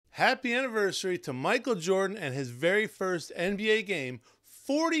Happy anniversary to Michael Jordan and his very first NBA game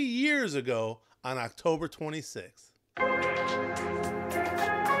 40 years ago on October 26th.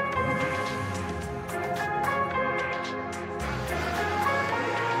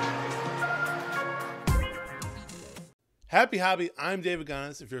 Happy hobby, I'm David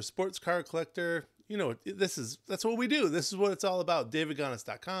Gonos. If you're a sports car collector, you know that's what we do. This is what it's all about.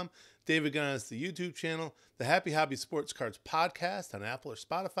 DavidGonos.com, David Gonos, the YouTube channel, the Happy Hobby Sports Cards podcast on Apple or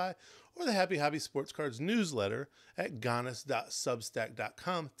Spotify, or the Happy Hobby Sports Cards newsletter at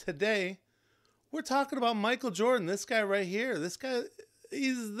gonos.substack.com. Today, we're talking about Michael Jordan, this guy right here. This guy,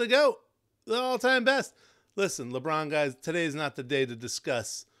 he's the GOAT, the all-time best. Listen, LeBron guys, today's not the day to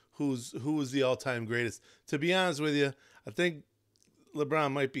discuss who was the all-time greatest. To be honest with you, I think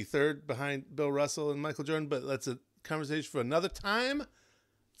LeBron might be third behind Bill Russell and Michael Jordan, but that's a conversation for another time.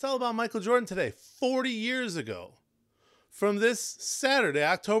 It's all about Michael Jordan today, 40 years ago. From this Saturday,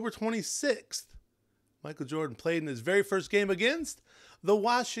 October 26th, Michael Jordan played in his very first game against the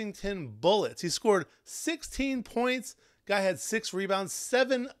Washington Bullets. He scored 16 points. Guy had 6 rebounds,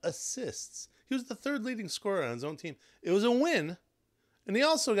 7 assists. He was the third leading scorer on his own team. It was a win. And he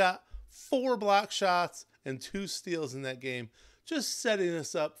also got 4 block shots and 2 steals in that game, just setting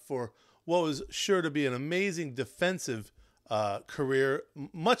us up for what was sure to be an amazing defensive career,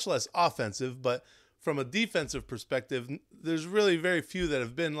 much less offensive, but from a defensive perspective, there's really very few that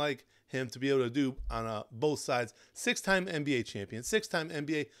have been like him to be able to do on both sides. 6-time NBA champion, 6-time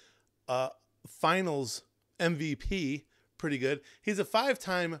NBA Finals MVP, pretty good. He's a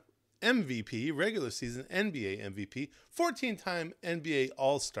 5-time MVP, regular season NBA MVP, 14-time NBA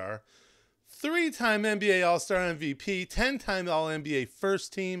All-Star, 3-time NBA All-Star MVP, 10-time All-NBA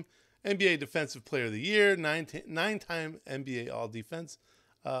First Team, NBA Defensive Player of the Year, 9-time NBA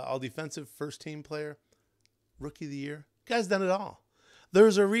All-Defensive First Team Player, Rookie of the Year. Guy's done it all.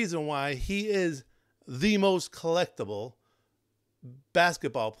 There's a reason why he is the most collectible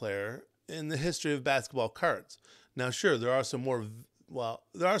basketball player in the history of basketball cards. Now, sure, there are some more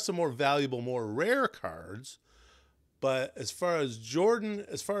valuable, more rare cards. But as far as Jordan,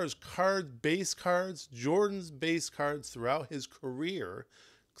 as far as base cards, Jordan's base cards throughout his career,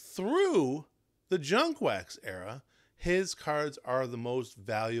 through the junk wax era, his cards are the most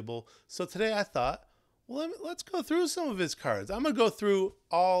valuable. So today I thought, well, let's go through some of his cards. I'm going to go through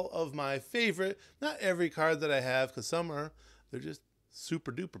all of my favorite, not every card that I have, because they're just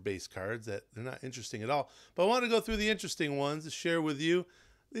super duper base cards that they're not interesting at all. But I want to go through the interesting ones to share with you.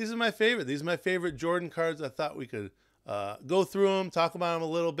 These are my favorite. These are my favorite Jordan cards. I thought we could go through them, talk about them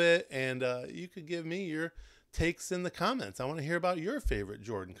a little bit, and you could give me your takes in the comments. I want to hear about your favorite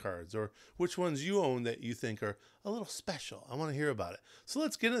Jordan cards or which ones you own that you think are a little special. I want to hear about it. So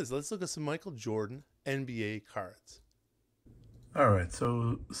let's get into this. Let's look at some Michael Jordan NBA cards. All right,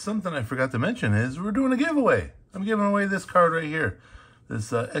 so something I forgot to mention is we're doing a giveaway. I'm giving away this card right here.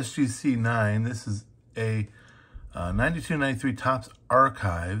 This SGC 9. This is a 92-93 Topps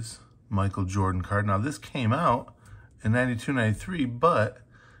Archives Michael Jordan card. Now, this came out in 92-93, but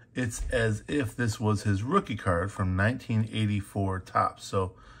it's as if this was his rookie card from 1984 Topps.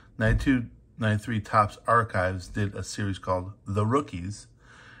 So 92-93 Topps Archives did a series called The Rookies,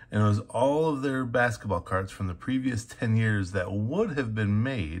 and it was all of their basketball cards from the previous 10 years that would have been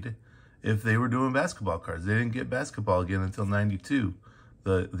made if they were doing basketball cards. They didn't get basketball again until 92,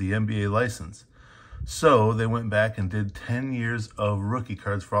 the NBA license. So they went back and did 10 years of rookie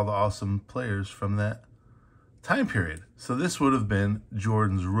cards for all the awesome players from that time period. So this would have been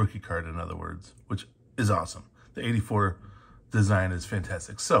Jordan's rookie card, in other words, which is awesome. The 84 design is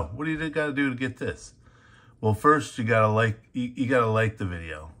fantastic. So what do you got to do to get this? Well, first you gotta like the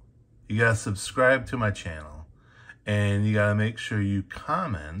video. You gotta subscribe to my channel, and you gotta make sure you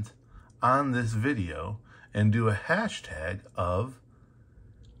comment on this video and do a hashtag of,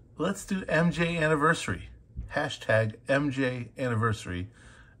 let's do MJ anniversary. Hashtag MJ anniversary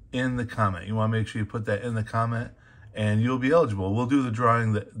in the comment. You want to make sure you put that in the comment, and you'll be eligible. We'll do the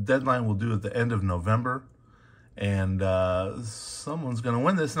drawing. The deadline we'll do at the end of November, and someone's going to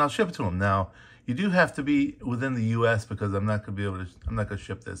win this, and I'll ship it to them. Now, you do have to be within the U.S. because I'm not going to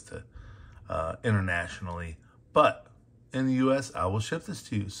ship this to internationally, but in the U.S. I will ship this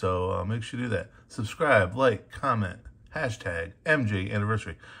to you. So make sure you do that. Subscribe, like, comment, hashtag MJ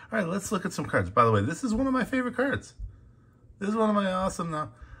anniversary. All right, let's look at some cards. By the way, this is one of my favorite cards. This is one of my awesome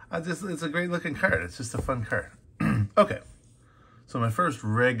now. It's a great looking card. It's just a fun card. Okay. So my first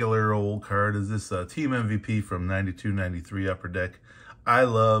regular old card is this Team MVP from 92-93 Upper Deck. I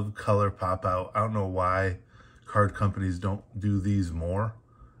love color pop out. I don't know why card companies don't do these more.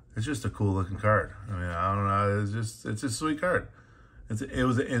 It's just a cool looking card. I mean, I don't know. It's just a sweet card. It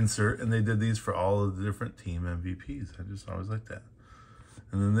was an insert, and they did these for all of the different team MVPs. I just always like that.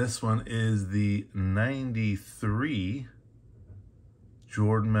 And then this one is the 93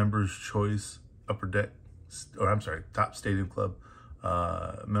 Jordan Members Choice Upper Deck, or I'm sorry, Top Stadium Club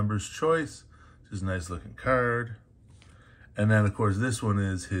Members Choice. Just a nice looking card. And then, of course, this one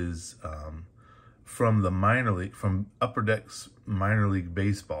is his from the minor league, from Upper Deck's minor league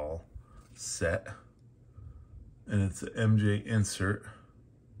baseball set. And it's an MJ insert.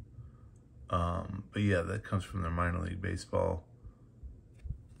 But yeah, that comes from their minor league baseball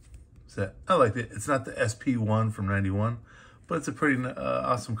set. I liked it. It's not the SP1 from 91, but it's a pretty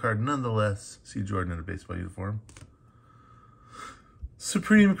awesome card nonetheless. See Jordan in a baseball uniform.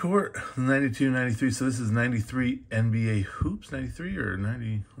 Supreme Court, 92, 93. So this is 93 NBA Hoops, 93 or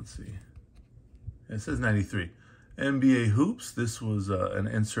 90, let's see. It says 93. NBA Hoops, this was an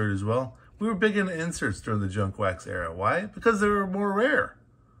insert as well. We were big into inserts during the junk wax era. Why? Because they were more rare.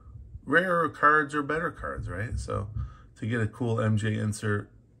 Rarer cards are better cards, right? So to get a cool MJ insert,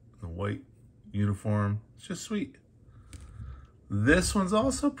 the white uniform, it's just sweet. This one's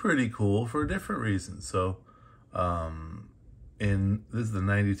also pretty cool for a different reason. So this is the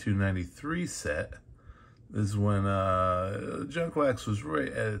 92-93 set. This is when junk wax was right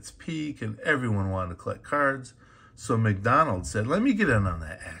at its peak and everyone wanted to collect cards. So McDonald's said, let me get in on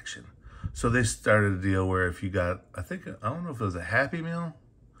that action. So they started a deal where if you got, I don't know if it was a Happy Meal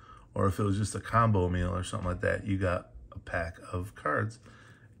or if it was just a combo meal or something like that, you got a pack of cards.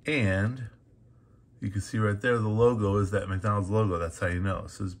 And you can see right there, the logo is that McDonald's logo. That's how you know.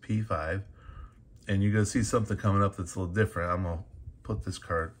 It says P5. And you're going to see something coming up that's a little different. I'm going to put this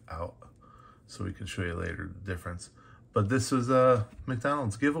card out so we can show you later the difference. But this was a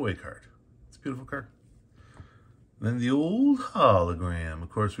McDonald's giveaway card. It's a beautiful card. Then the old hologram. Of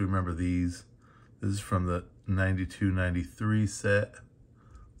course, we remember these. This is from the 92-93 set.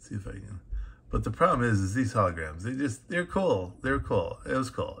 Let's see if I can. But the problem is these holograms, they're cool. They're cool. It was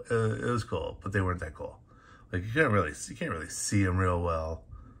cool. It was cool, but they weren't that cool. Like you can't really see them real well.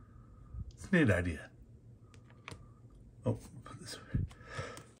 It's a neat idea. Oh, put this way.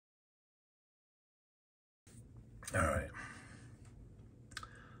 All right.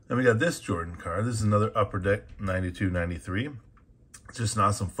 Then we got this Jordan card. This is another Upper Deck 92-93. It's just an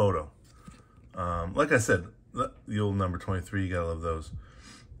awesome photo. Like I said, the old number 23, you gotta love those.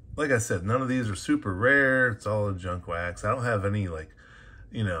 Like I said, none of these are super rare. It's all in junk wax. I don't have any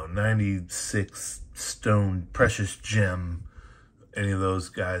 96 stone precious gem, any of those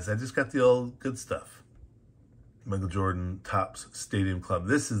guys. I just got the old good stuff. Michael Jordan Topps Stadium Club.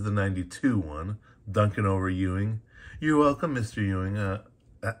 This is the 92 one. Dunking over Ewing. You're welcome, Mr. Ewing. I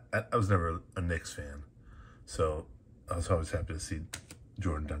was never a Knicks fan, so I was always happy to see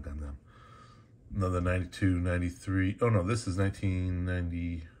Jordan dunk on them. Another 92, 93. Oh, no, this is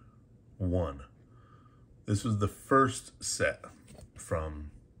 1991. This was the first set from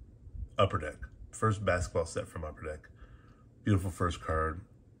Upper Deck. First basketball set from Upper Deck. Beautiful first card.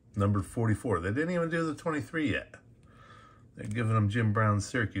 Number 44. They didn't even do the 23 yet. They're giving them Jim Brown's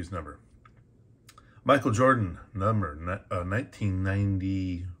Syracuse number. Michael Jordan, number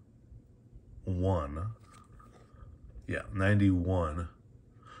 1991. Yeah, 91.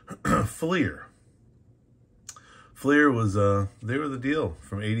 Fleer. Fleer was, they were the deal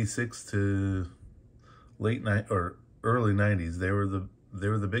from 86 to early 90s. They were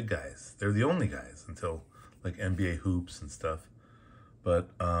the big guys. They were the only guys until like NBA hoops and stuff.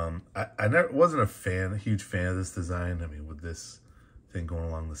 But I never wasn't a huge fan of this design. I mean, with this thing going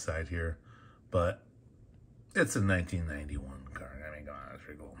along the side here, but it's a 1991 card. I mean, come on, that's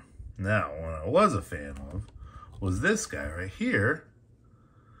pretty cool. Now, what I was a fan of was this guy right here,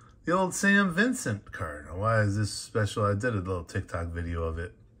 the old Sam Vincent card. Now, why is this special? I did a little TikTok video of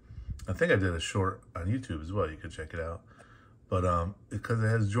it. I think I did a short on YouTube as well. You could check it out. But because it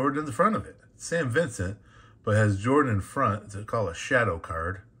has Jordan in the front of it. It's Sam Vincent, but it has Jordan in front. It's called a shadow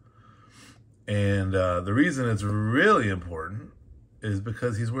card. And the reason it's really important is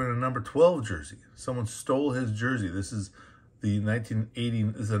because he's wearing a number 12 jersey. Someone stole his jersey. This is the 1980.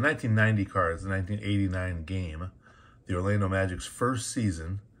 This is a 1990 card. It's a 1989 game. The Orlando Magic's first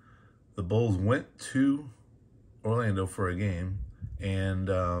season. The Bulls went to Orlando for a game,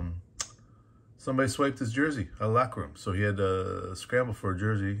 and somebody swiped his jersey out of the locker room. So he had to scramble for a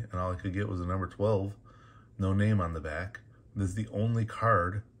jersey, and all he could get was a number 12, no name on the back. This is the only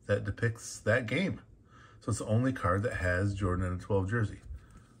card that depicts that game. So it's the only card that has Jordan in a 12 jersey.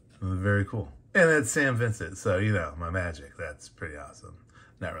 Very cool. And it's Sam Vincent, so, you know, my Magic. That's pretty awesome.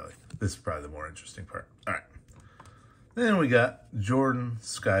 Not really. This is probably the more interesting part. All right. Then we got Jordan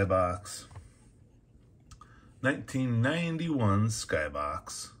Skybox. 1991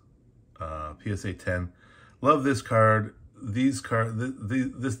 Skybox, PSA 10. Love this card. This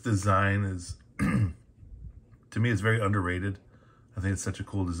design is, to me, it's very underrated. I think it's such a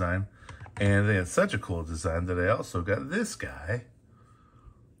cool design. And they had such a cool design that I also got this guy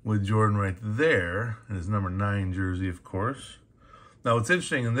with Jordan right there, and his number 9 jersey, of course. Now, what's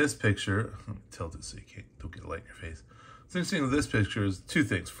interesting in this picture, let me tilt it so you don't get light in your face. What's interesting in this picture is two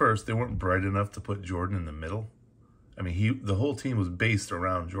things. First, they weren't bright enough to put Jordan in the middle. I mean, the whole team was based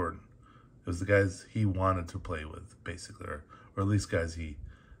around Jordan. It was the guys he wanted to play with, basically, or at least guys he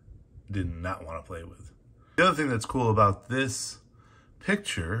did not want to play with. The other thing that's cool about this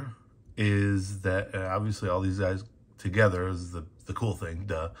picture is that obviously all these guys together is the cool thing,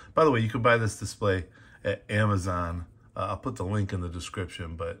 duh. By the way, you can buy this display at Amazon. I'll put the link in the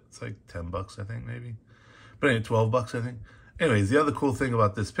description, but it's like 10 bucks, I think, maybe. But anyway, 12 bucks, I think. Anyways, the other cool thing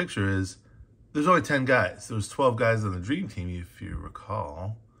about this picture is there's only 10 guys. There was 12 guys on the Dream Team, if you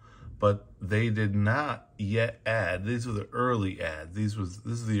recall. But they did not yet add. These were the early ads. This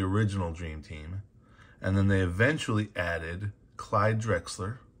is the original Dream Team. And then they eventually added Clyde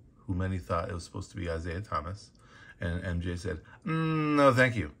Drexler, who many thought it was supposed to be Isaiah Thomas. And MJ said, no,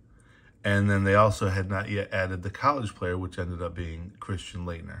 thank you. And then they also had not yet added the college player, which ended up being Christian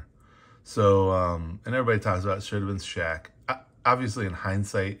Laettner. So, and everybody talks about it should have been Shaq. Obviously, in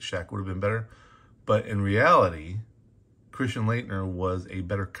hindsight, Shaq would have been better. But in reality, Christian Laettner was a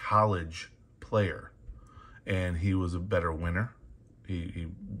better college player. And he was a better winner. He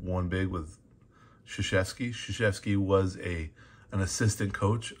won big with Krzyzewski. Krzyzewski was an assistant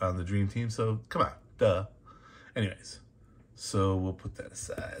coach on the Dream Team. So, come on, duh. Anyways, so we'll put that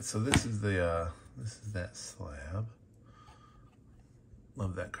aside. So this is that slab.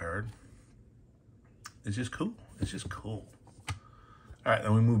 Love that card. It's just cool. It's just cool. All right,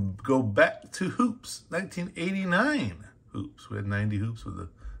 then we go back to hoops. 1989 hoops. We had 90 hoops with the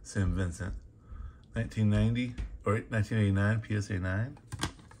St. Vincent. 1990 or 1989 PSA 9.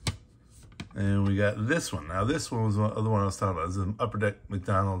 And we got this one. Now this one was the other one I was talking about. This is an Upper Deck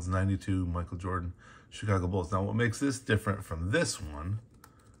McDonald's 92 Michael Jordan Chicago Bulls. Now what makes this different from this one,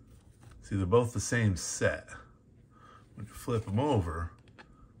 see, they're both the same set. When you flip them over,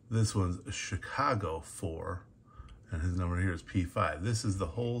 this one's a Chicago 4, and his number here is P5. This is the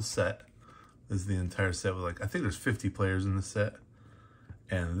whole set. This is the entire set with, like, I think there's 50 players in the set.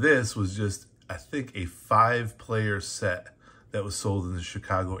 And this was just, I think, a 5-player set that was sold in the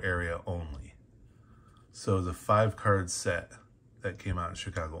Chicago area only. So it was a 5-card set that came out in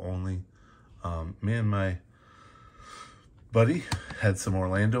Chicago only. Me and my buddy had some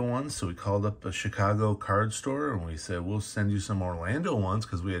Orlando ones, so we called up a Chicago card store and we said, we'll send you some Orlando ones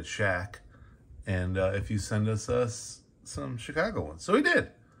because we had Shaq, and if you send us some Chicago ones. So we did.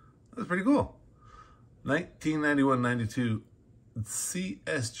 That was pretty cool. 1991-92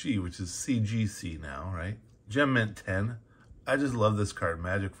 CSG, which is CGC now, right? Gem Mint 10. I just love this card,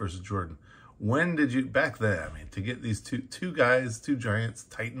 Magic versus Jordan. When did you, back then, I mean, to get these two guys, two giants,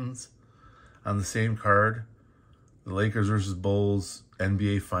 titans, on the same card, the Lakers versus Bulls,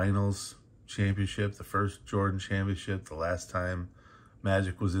 NBA Finals championship, the first Jordan championship, the last time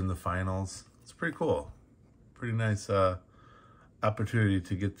Magic was in the finals. It's pretty cool. Pretty nice opportunity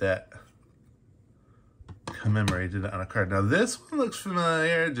to get that commemorated on a card. Now this one looks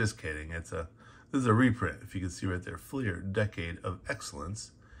familiar. Just kidding. This is a reprint. If you can see right there, Fleer Decade of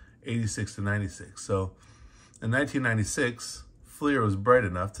Excellence, 86 to 96. So in 1996, Fleer was bright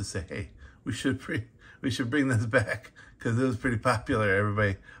enough to say, hey, we should bring this back because it was pretty popular.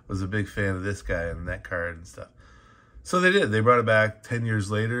 Everybody was a big fan of this guy and that card and stuff. So they did. They brought it back 10 years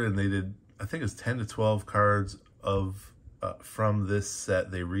later, and they did, I think it was 10 to 12 cards of from this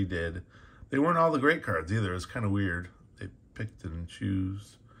set they redid. They weren't all the great cards either. It was kind of weird. They picked and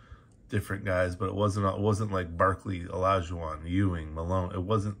choose different guys, but it wasn't like Barkley, Olajuwon, Ewing, Malone. It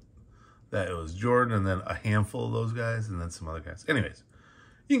wasn't that. It was Jordan and then a handful of those guys and then some other guys. Anyways,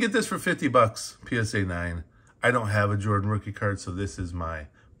 you can get this for 50 bucks, PSA 9. I don't have a Jordan rookie card, so this is my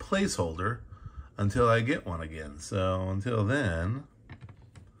placeholder until I get one again. So until then,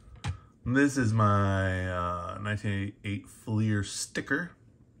 this is my 1988 Fleer sticker.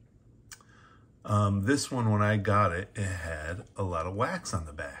 This one, when I got it, it had a lot of wax on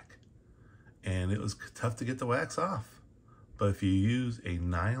the back. And it was tough to get the wax off. But if you use a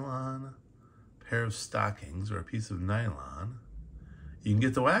nylon pair of stockings or a piece of nylon, you can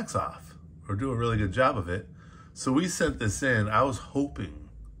get the wax off or do a really good job of it. So we sent this in. I was hoping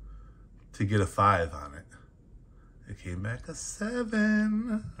to get a 5 on it. It came back a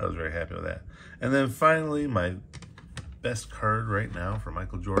 7. I was very happy with that. And then finally, my best card right now for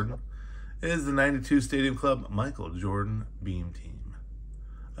Michael Jordan is the 92 Stadium Club Michael Jordan Beam Team.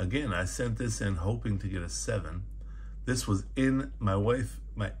 Again, I sent this in hoping to get a 7. This was in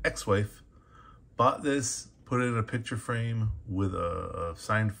my ex-wife bought this, put it in a picture frame with a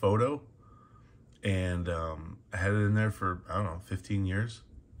signed photo, and I had it in there for, I don't know, 15 years.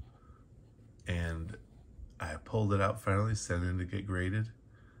 And I pulled it out finally, sent it in to get graded,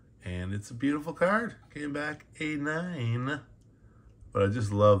 and it's a beautiful card. Came back a 9. But I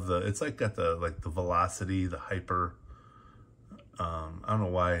just love it's like got the velocity, the hyper. I don't know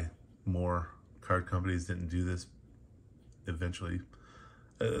why more card companies didn't do this eventually.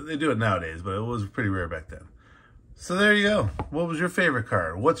 They do it nowadays, but it was pretty rare back then. So there you go. What was your favorite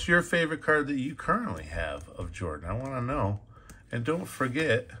card? What's your favorite card that you currently have of Jordan? I want to know. And don't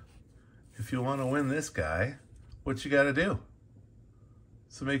forget, if you want to win this guy, what you got to do.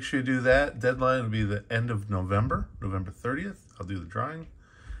 So make sure you do that. Deadline will be the end of November, November 30th. I'll do the drawing.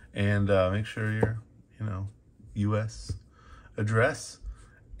 And make sure you're, U.S. address.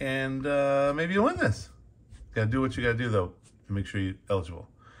 And maybe you win this. Got to do what you got to do, though, to make sure you're eligible.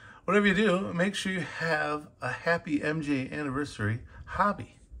 Whatever you do, make sure you have a happy MJ anniversary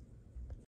hobby.